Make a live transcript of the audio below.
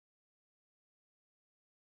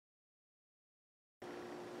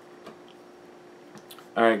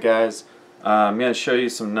Alright guys, I'm going to show you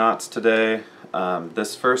some knots today.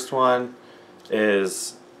 This first one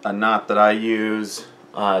is a knot that I use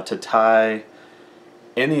to tie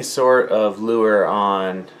any sort of lure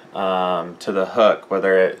on to the hook,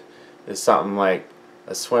 whether it is something like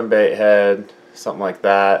a swim bait head, something like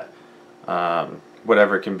that,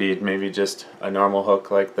 whatever it can be, maybe just a normal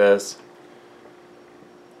hook like this.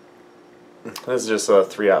 This is just a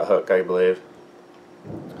 3/0 hook, I believe.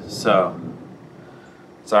 So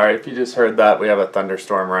sorry if you just heard that. We have a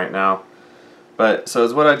thunderstorm right now. But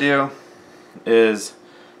so what I do is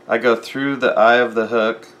I go through the eye of the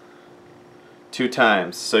hook 2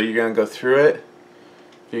 times. So you're going to go through it,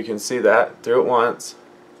 if you can see that, through it once,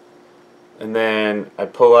 and then I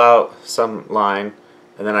pull out some line,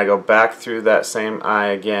 and then I go back through that same eye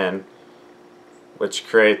again, which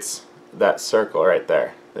creates that circle right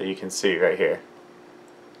there that you can see right here.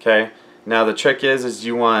 Okay, now the trick is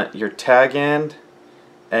you want your tag end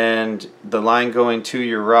and the line going to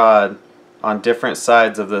your rod on different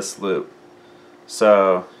sides of this loop.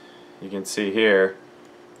 So you can see here,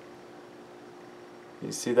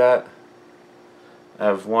 you see that? I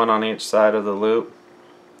have one on each side of the loop.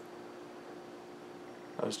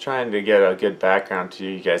 I was trying to get a good background to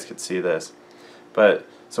you guys could see this. But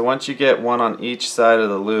so once you get one on each side of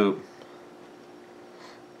the loop,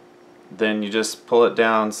 then you just pull it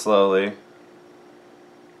down slowly,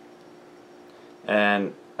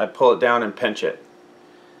 and I pull it down and pinch it.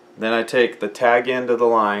 Then I take the tag end of the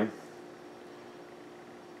line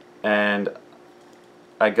and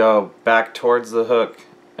I go back towards the hook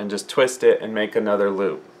and just twist it and make another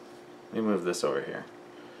loop. Let me move this over here.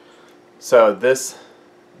 So this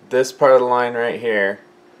part of the line right here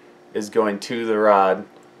is going to the rod.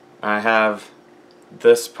 I have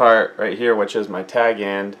this part right here, which is my tag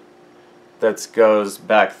end, that goes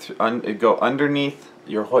back through, go underneath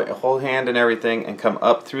your whole hand and everything and come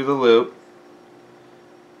up through the loop,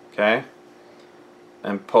 okay,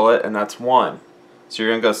 and pull it, and that's 1. So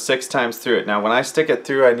you're going to go 6 times through it. Now when I stick it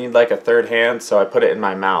through, I need like a third hand, so I put it in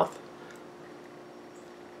my mouth.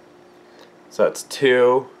 So it's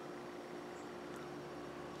 2,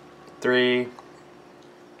 3,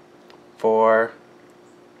 4,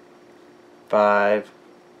 5,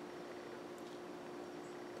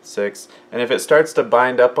 6, and if it starts to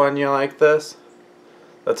bind up on you like this,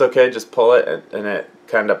 that's okay, just pull it and it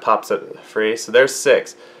kind of pops it free. So there's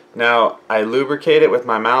 6. Now I lubricate it with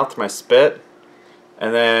my mouth, my spit,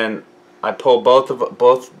 and then I pull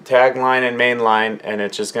both tag line and main line, and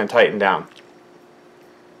it's just going to tighten down.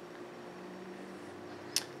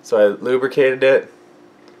 So I lubricated it,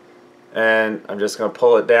 and I'm just going to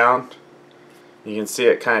pull it down. You can see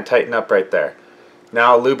it kind of tighten up right there.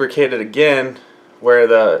 Now I'll lubricate it again where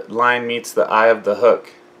the line meets the eye of the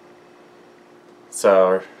hook.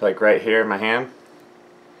 So like right here in my hand.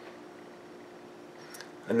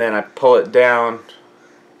 And then I pull it down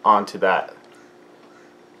onto that.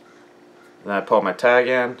 And then I pull my tag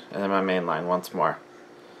in and then my main line once more.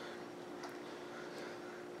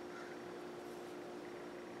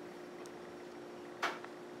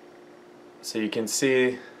 So you can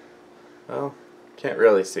see, well, can't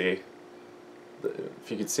really see.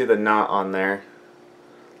 If you can see the knot on there.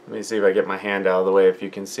 Let me see if I get my hand out of the way if you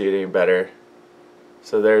can see it any better.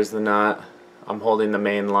 So there's the knot. I'm holding the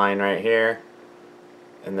main line right here,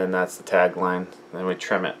 and then that's the tag line. Then we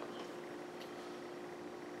trim it.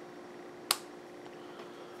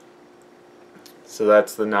 So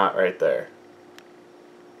that's the knot right there.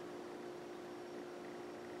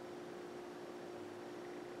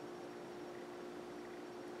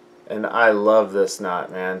 And I love this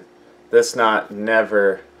knot, man. This knot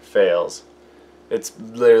never fails. It's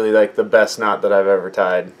literally like the best knot that I've ever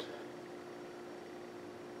tied.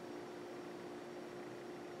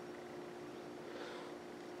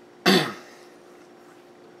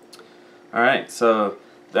 Alright, so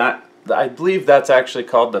that, I believe that's actually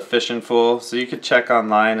called the Fishing Fool. So you could check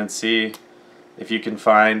online and see if you can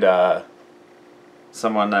find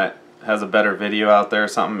someone that has a better video out there or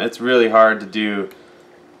something. It's really hard to do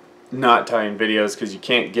knot tying videos because you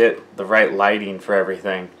can't get the right lighting for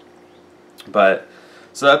everything. But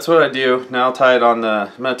so that's what I do. Now I'll tie it on the,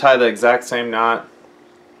 I'm going to tie the exact same knot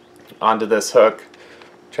onto this hook.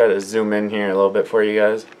 Try to zoom in here a little bit for you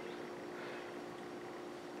guys.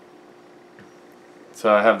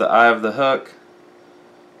 So I have the eye of the hook.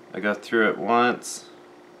 I go through it once,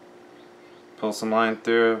 pull some line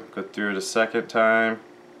through, go through it a second time,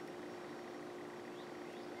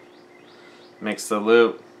 mix the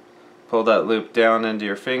loop, pull that loop down into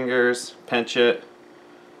your fingers, pinch it,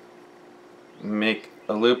 make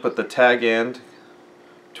a loop with the tag end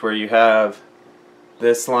to where you have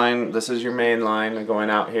this line, this is your main line going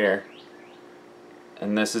out here,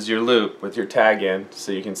 and this is your loop with your tag in,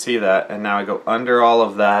 so you can see that. And now I go under all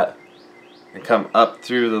of that and come up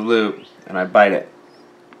through the loop, and I bite it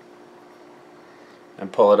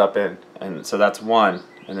and pull it up in, and so that's one.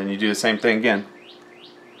 And then you do the same thing again.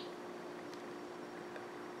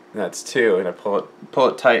 And that's two, and I pull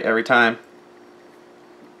it tight every time.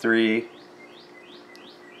 3,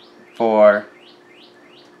 4,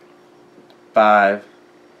 5,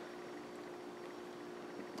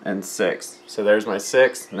 and 6. So there's my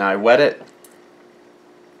 6. Now I wet it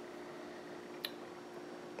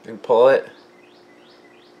and pull it.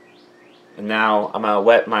 And now I'm going to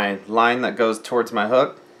wet my line that goes towards my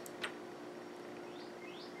hook.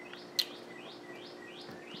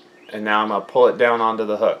 And now I'm going to pull it down onto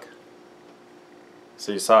the hook.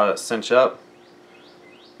 So you saw it cinch up.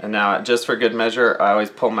 And now, just for good measure, I always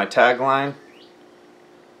pull my tag line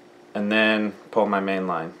and then pull my main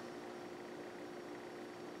line.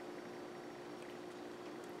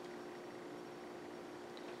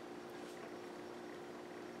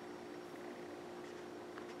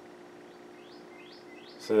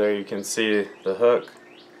 So there you can see the hook.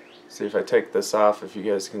 See if I take this off, if you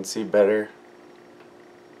guys can see better.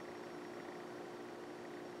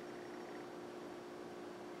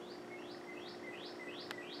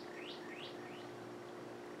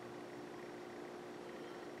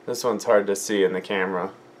 This one's hard to see in the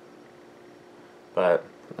camera, but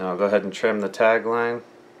I'll go ahead and trim the tag line.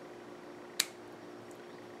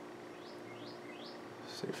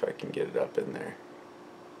 See if I can get it up in there.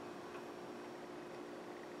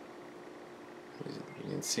 You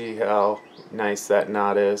can see how nice that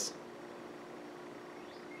knot is.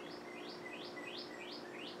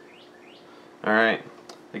 Alright,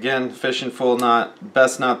 again, fishing full knot,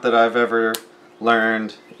 best knot that I've ever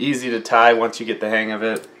learned. Easy to tie once you get the hang of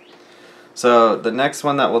it. So the next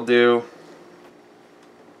one that we'll do,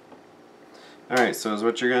 alright, so is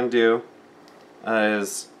what you're going to do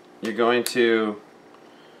is you're going to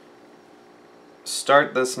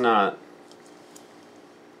start this knot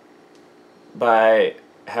by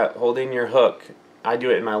holding your hook. I do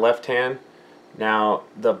it in my left hand. Now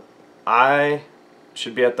the eye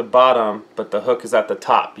should be at the bottom, but the hook is at the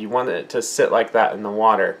top. You want it to sit like that in the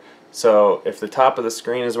water. So if the top of the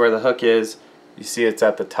screen is where the hook is, you see it's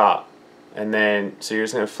at the top. And then, so you're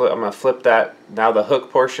just going to flip, I'm going to flip that. Now the hook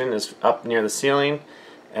portion is up near the ceiling,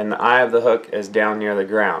 and the eye of the hook is down near the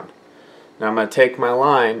ground. Now I'm going to take my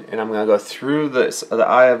line, and I'm going to go through the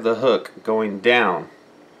eye of the hook going down.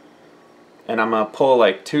 And I'm going to pull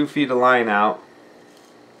like 2 feet of line out.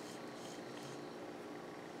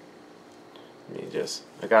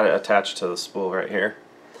 I got it attached to the spool right here.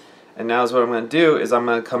 And now is what I'm going to do is I'm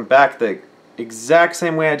going to come back the exact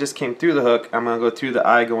same way I just came through the hook. I'm going to go through the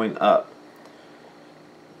eye going up.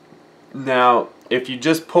 Now, if you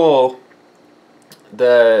just pull,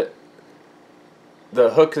 the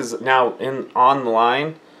hook is now on the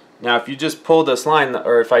line. Now, if you just pull this line,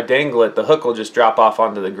 or if I dangle it, the hook will just drop off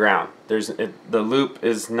onto the ground. The loop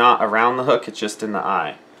is not around the hook; it's just in the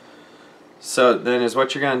eye. So then, is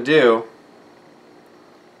what you're going to do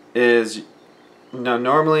is, now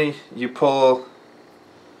normally you pull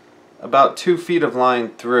about 2 feet of line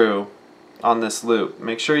through on this loop.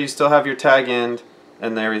 Make sure you still have your tag end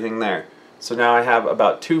and everything there. So now I have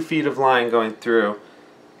about 2 feet of line going through,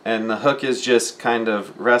 and the hook is just kind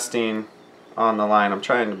of resting on the line. I'm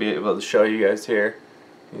trying to be able to show you guys here.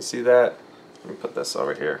 You see that? Let me put this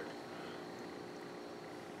over here.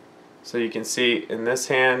 So you can see in this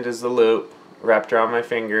hand is the loop wrapped around my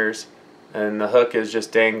fingers, and the hook is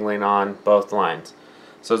just dangling on both lines.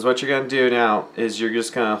 So what you're going to do now is you're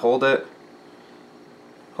just going to hold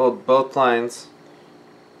both lines,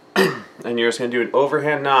 and you're just going to do an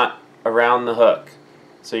overhand knot around the hook.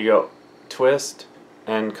 So you go twist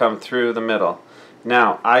and come through the middle.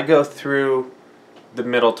 Now I go through the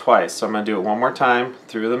middle twice, so I'm going to do it one more time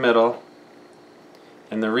through the middle.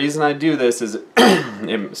 And the reason I do this is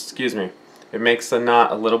it makes the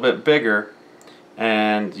knot a little bit bigger,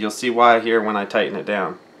 and you'll see why here when I tighten it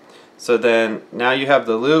down. So then now you have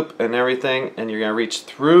the loop and everything, and you're going to reach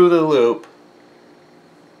through the loop,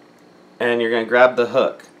 and you're going to grab the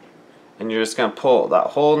hook, and you're just going to pull that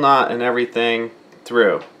whole knot and everything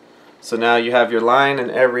through. So now you have your line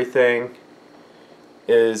and everything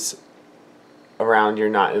is around your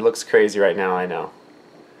knot. It looks crazy right now, I know.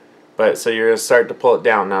 But so you're going to start to pull it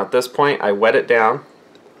down. Now at this point I wet it down,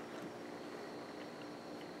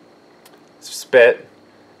 spit,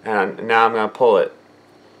 and now I'm going to pull it.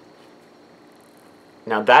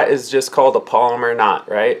 Now that is just called a polymer knot,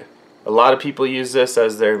 right? A lot of people use this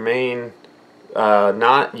as their main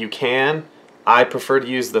knot. You can. I prefer to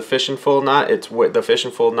use the fishing full knot. The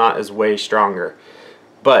fishing full knot is way stronger.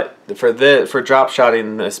 But for drop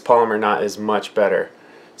shotting, this polymer knot is much better.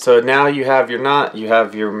 So now you have your knot, you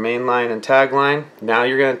have your main line and tag line. Now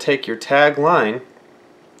you're going to take your tag line,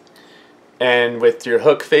 and with your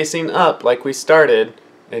hook facing up like we started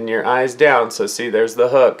and your eyes down, so see there's the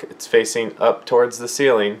hook, it's facing up towards the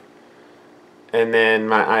ceiling, and then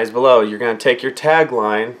my eyes below, you're going to take your tag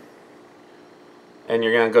line and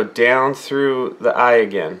you're going to go down through the eye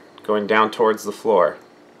again, going down towards the floor.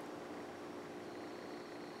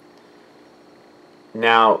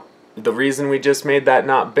 Now the reason we just made that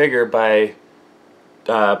knot bigger by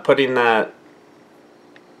putting that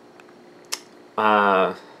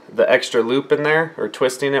the extra loop in there, or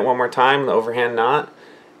twisting it one more time, the overhand knot,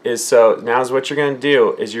 is so now's what you're going to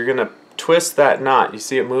do is you're going to twist that knot. You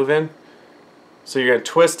see it moving? So you're going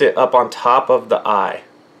to twist it up on top of the eye.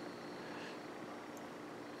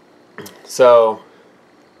 So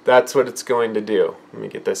that's what it's going to do. Let me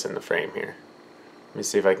get this in the frame here. Let me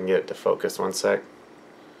see if I can get it to focus one sec.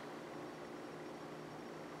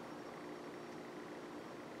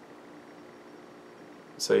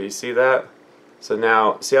 So you see that? So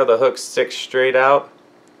now, see how the hook sticks straight out?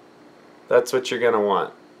 That's what you're going to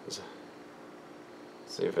want.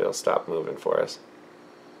 See if it'll stop moving for us.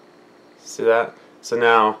 See that? So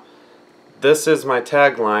now, this is my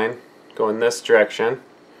tag line going this direction.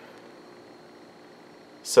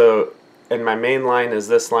 So, and my main line is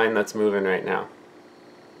this line that's moving right now.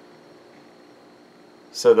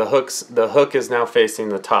 So the hook is now facing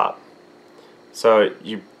the top. So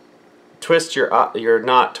you twist your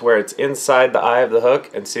knot to where it's inside the eye of the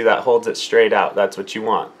hook, and see that holds it straight out. That's what you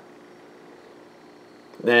want.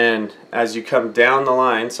 Then as you come down the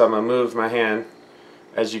line, so I'm going to move my hand,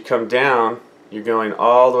 as you come down, you're going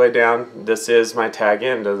all the way down. This is my tag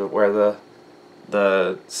end of where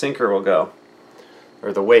the sinker will go,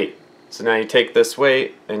 or the weight. So now you take this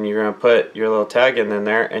weight and you're going to put your little tag end in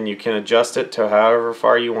there, and you can adjust it to however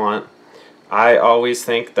far you want. I always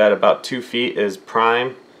think that about 2 feet is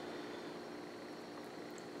prime.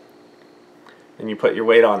 And you put your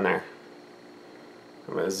weight on there.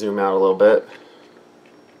 I'm going to zoom out a little bit.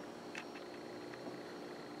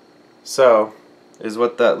 So, is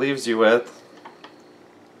what that leaves you with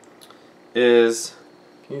is,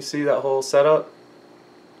 can you see that whole setup?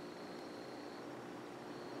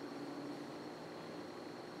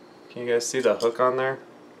 Can you guys see the hook on there?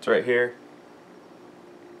 It's right here.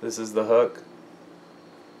 This is the hook.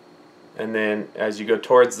 And then as you go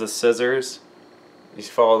towards the scissors, you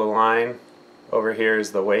follow the line. Over here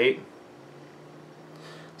is the weight.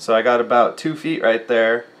 So I got about 2 feet right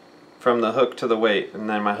there from the hook to the weight, and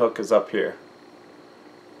then my hook is up here.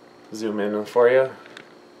 Zoom in for you.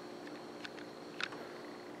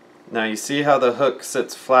 Now you see how the hook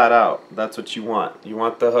sits flat out. That's what you want. You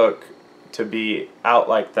want the hook to be out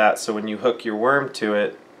like that, so when you hook your worm to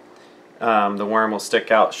it, the worm will stick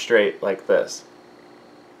out straight like this.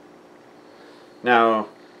 Now,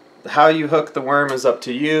 how you hook the worm is up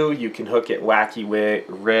to you. You can hook it wacky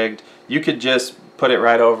rigged. You could just put it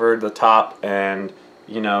right over the top and,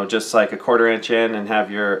 you know, just like a 1/4 inch in, and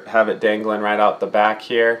have it dangling right out the back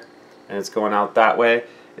here, and it's going out that way.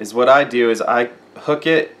 Is what I do is I hook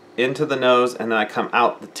it into the nose, and then I come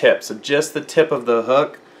out the tip. So just the tip of the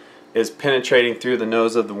hook is penetrating through the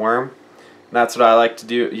nose of the worm. And that's what I like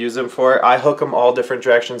to use them for. I hook them all different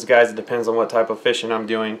directions, guys. It depends on what type of fishing I'm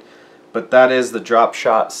doing. But that is the drop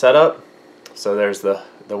shot setup. So there's the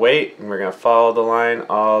weight, and we're going to follow the line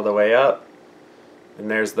all the way up.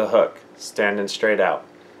 And there's the hook standing straight out.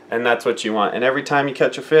 And that's what you want. And every time you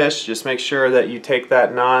catch a fish, just make sure that you take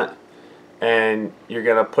that knot and you're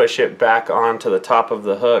going to push it back onto the top of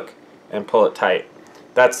the hook and pull it tight.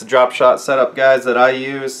 That's the drop shot setup, guys, that I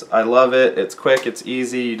use. I love it. It's quick, it's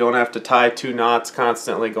easy. You don't have to tie 2 knots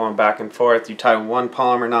constantly going back and forth. You tie 1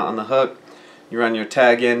 polymer knot on the hook. You run your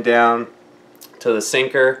tag end down to the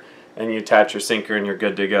sinker, and you attach your sinker, and you're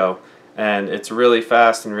good to go. And it's really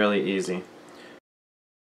fast and really easy.